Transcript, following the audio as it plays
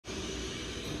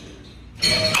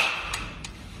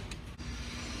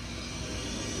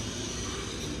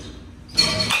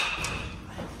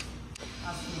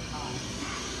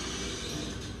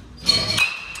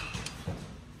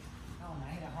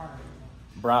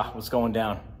Brah, what's going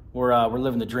down? We're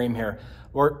living the dream here.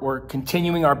 We're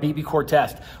continuing our BBCOR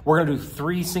test. We're gonna do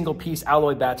 3 single piece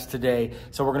alloy bats today.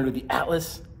 So we're gonna do the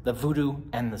Atlas, the Voodoo,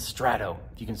 and the Strato,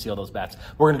 if you can see all those bats.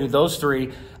 We're gonna do those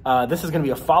 3. This is gonna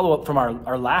be a follow-up from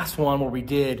our last one where we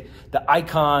did the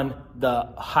Icon,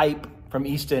 the Hype from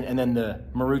Easton, and then the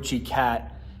Marucci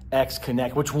Cat X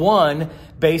Connect, which won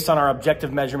based on our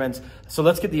objective measurements. So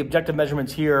let's get the objective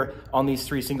measurements here on these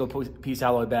 3 single piece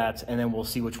alloy bats, and then we'll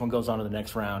see which one goes on to the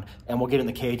next round, and we'll get in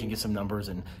the cage and get some numbers,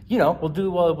 and you know, we'll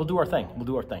do our thing. We'll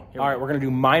do our thing. All right, we're gonna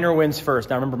do minor wins first.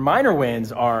 Now remember, minor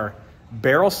wins are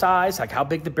barrel size, like how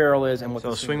big the barrel is, and what.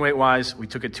 So swing weight wise, we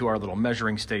took it to our little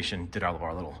measuring station, did all of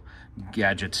our little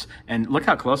gadgets, and look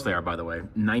how close they are, by the way.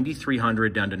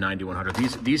 9,300 down to 9,100.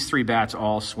 These 3 bats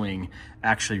all swing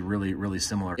actually really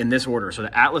similar in this order. So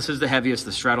the Atlas is the heaviest,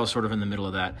 the Strato sort of in the middle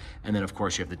of that, and then of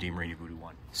course you have the DeMarini Voodoo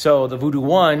One. So the Voodoo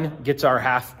One gets our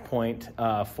half point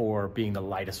for being the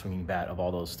lightest swinging bat of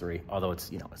all those 3, although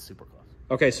it's, you know, it's super close.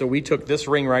 Okay, so we took this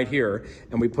ring right here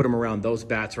and we put them around those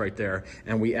bats right there,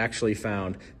 and we actually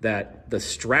found that the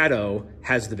Strato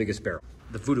has the biggest barrel.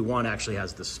 The Voodoo One actually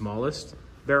has the smallest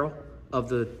barrel of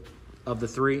the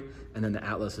 3, and then the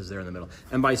Atlas is there in the middle.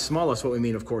 And by smallest, what we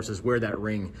mean, of course, is where that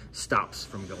ring stops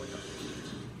from going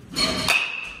up.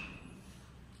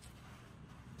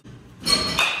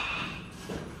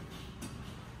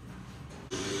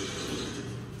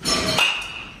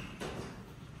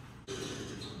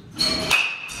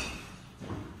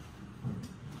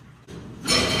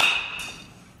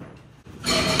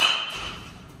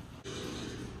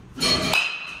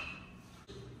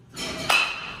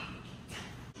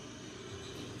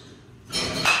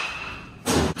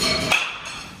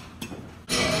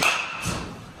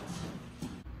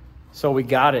 So we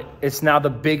got it. It's now the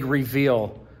big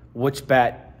reveal. Which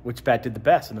bat did the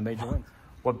best in the major wins?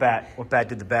 What bat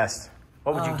did the best?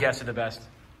 What would you guess did the best?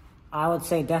 I would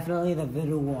say definitely the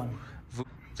Voodoo One.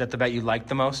 Is that the bat you liked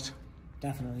the most?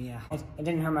 Definitely, yeah. It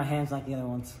didn't hurt my hands like the other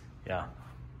ones. Yeah.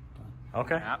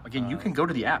 Okay. Again, you can go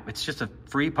to the app. It's just a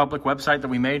free public website that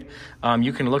we made.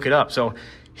 You can look it up. So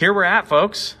here we're at,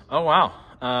 folks. Oh, wow.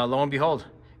 Lo and behold.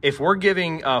 If we're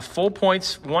giving full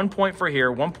points, 1 point for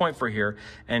here, 1 point for here,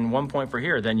 and 1 point for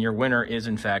here, then your winner is,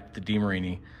 in fact, the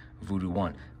DeMarini Voodoo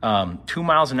One. 2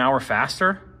 miles an hour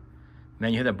faster.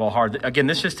 Man, you hit that ball hard. Again,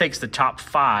 this just takes the top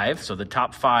 5. So the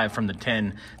top 5 from the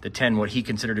 10, what he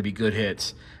considered to be good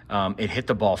hits. It hit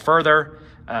the ball further.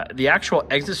 The actual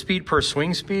exit speed per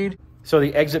swing speed. So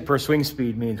the exit per swing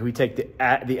speed means we take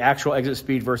the actual exit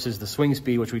speed versus the swing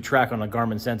speed, which we track on a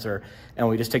Garmin sensor, and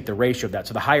we just take the ratio of that.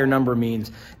 So the higher number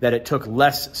means that it took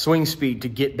less swing speed to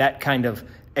get that kind of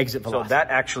exit velocity. So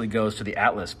that actually goes to the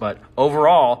Atlas, but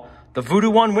overall, the Voodoo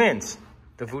One wins.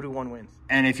 The Voodoo One wins.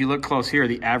 And if you look close here,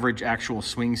 the average actual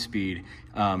swing speed,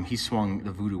 he swung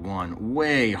the Voodoo One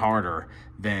way harder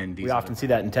than these. We often see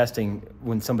that in testing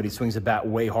when somebody swings a bat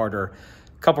way harder.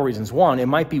 Couple reasons. 1, it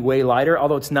might be way lighter,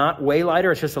 although it's not way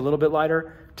lighter, it's just a little bit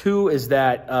lighter. 2 is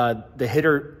that the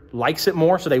hitter likes it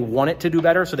more, so they want it to do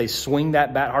better, so they swing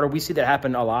that bat harder. We see that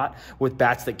happen a lot with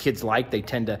bats that kids like. They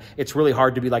tend to, it's really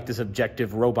hard to be like this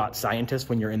objective robot scientist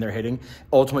when you're in there hitting.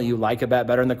 Ultimately, you like a bat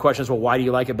better, and the question is, well, why do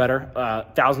you like it better?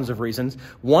 Thousands of reasons.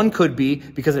 1 could be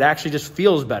because it actually just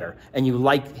feels better, and you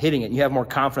like hitting it, and you have more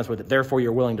confidence with it, therefore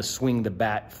you're willing to swing the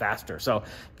bat faster. So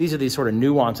these are these sort of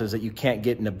nuances that you can't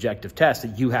get in objective tests,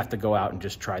 that you have to go out and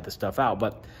just try the stuff out.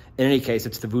 But in any case,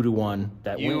 it's the Voodoo One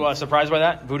that wins. You surprised by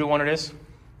that? Voodoo One it is?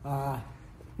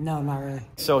 No, not really.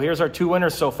 So here's our 2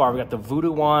 winners so far. We got the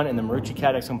Voodoo One and the Marucci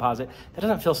Cat X Composite. That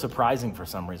doesn't feel surprising for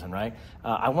some reason, right?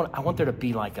 I want there to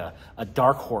be like a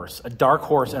dark horse in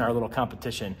our little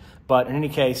competition. But in any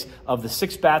case, of the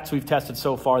 6 bats we've tested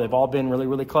so far, they've all been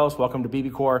really close. Welcome to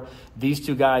BBCOR. These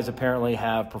 2 guys apparently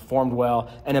have performed well.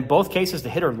 And in both cases, the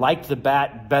hitter liked the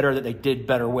bat better, that they did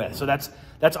better with. So that's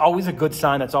always a good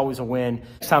sign. That's always a win.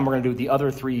 Next time we're going to do the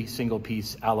other 3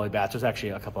 single-piece alloy bats. There's actually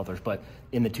a couple others, but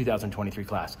in the 2023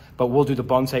 class. But we'll do the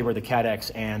Bung Saber, the Cat X,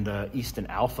 and the Easton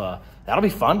Alpha. That'll be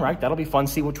fun, right? That'll be fun.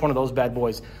 See which one of those bad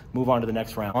boys move on to the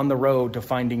next round. On the road to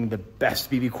finding the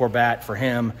best BBCOR bat for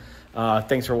him.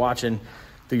 Thanks for watching.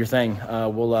 Do your thing.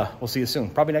 We'll see you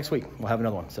soon. Probably next week. We'll have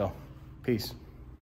another one. So, peace.